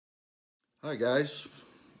Hi guys,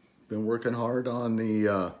 been working hard on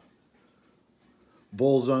the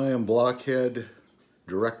Bullseye and Blokhead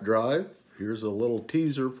direct drive. Here's a little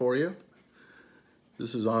teaser for you.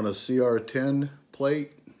 This is on a CR10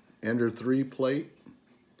 plate, Ender3 plate,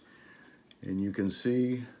 and you can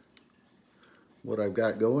see what I've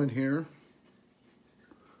got going here.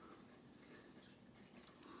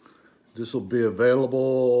 This will be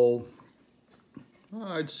available,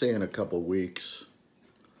 I'd say, in a couple weeks.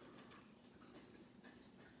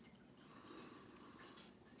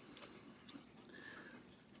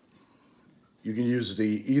 You can use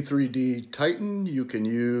the E3D Titan, you can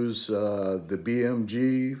use the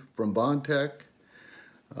BMG from Bondtech.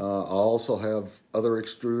 I also have other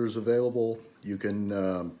extruders available. You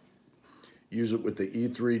can use it with the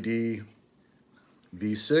E3D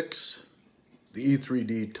V6, the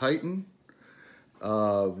E3D Titan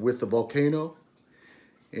with the Volcano,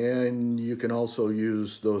 and you can also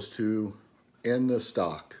use those two in the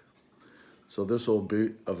stock. So this will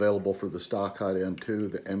be available for the stock hot end too,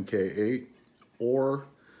 the MK8 or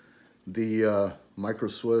the Micro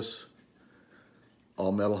Swiss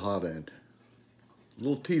all metal hot end.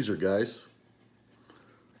 Little teaser, guys.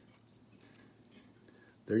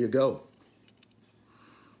 There you go.